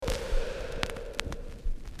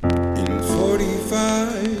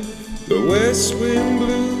the west wind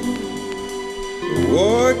blew, the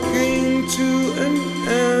war came to an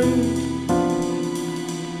end.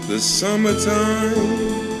 The summertime,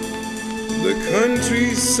 the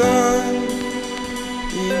countryside,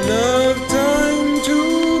 enough time to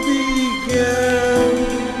begin.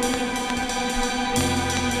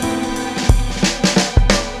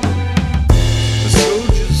 The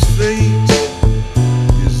soldier's fate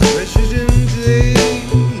is measured in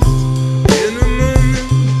days. In a moment,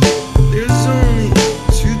 there's only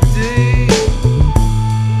today.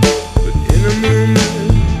 But in a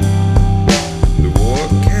moment, the war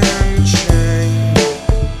can change.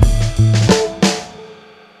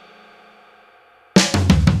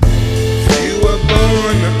 You were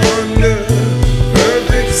born under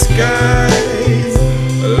perfect skies.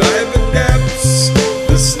 Life adapts,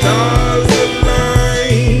 the stars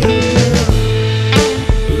align.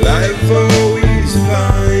 Life always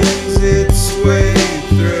finds its way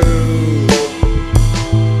through.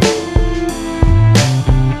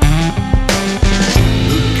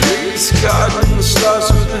 The gray sky starts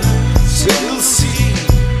with a single seed,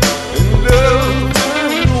 and love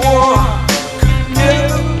and war could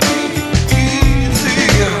never be easy.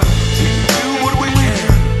 We do what we can,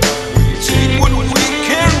 we take what we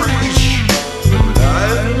can reach.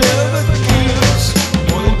 Life never gives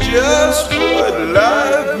more than just what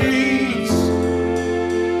life needs.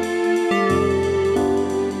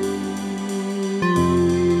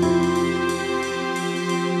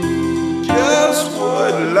 Just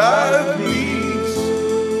what life needs.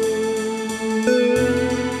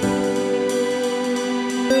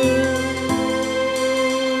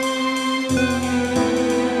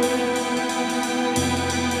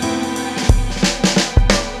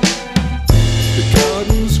 The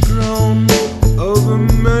garden's grown over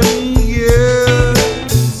many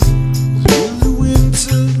years, through the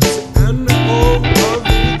winters and all of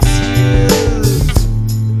its years.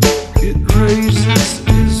 It raises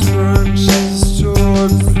its branches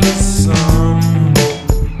towards the sun.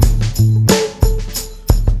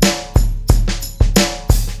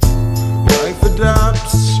 Life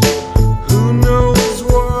adapts, who knows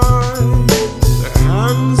why? The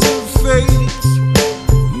hands of fate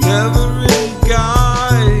never really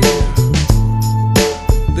guide.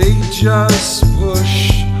 They just push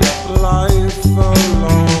life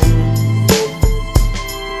along.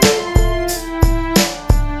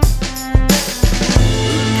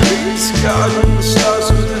 The greatest garden starts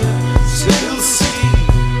with a single seed,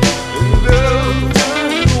 and love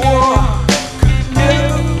and war could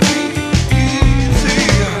never be easy.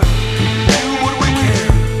 We do what we can,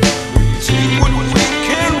 we take what we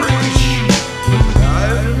can reach.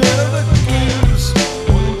 Life never gives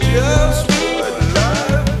more than just what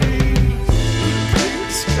life needs. The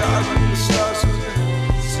greatest garden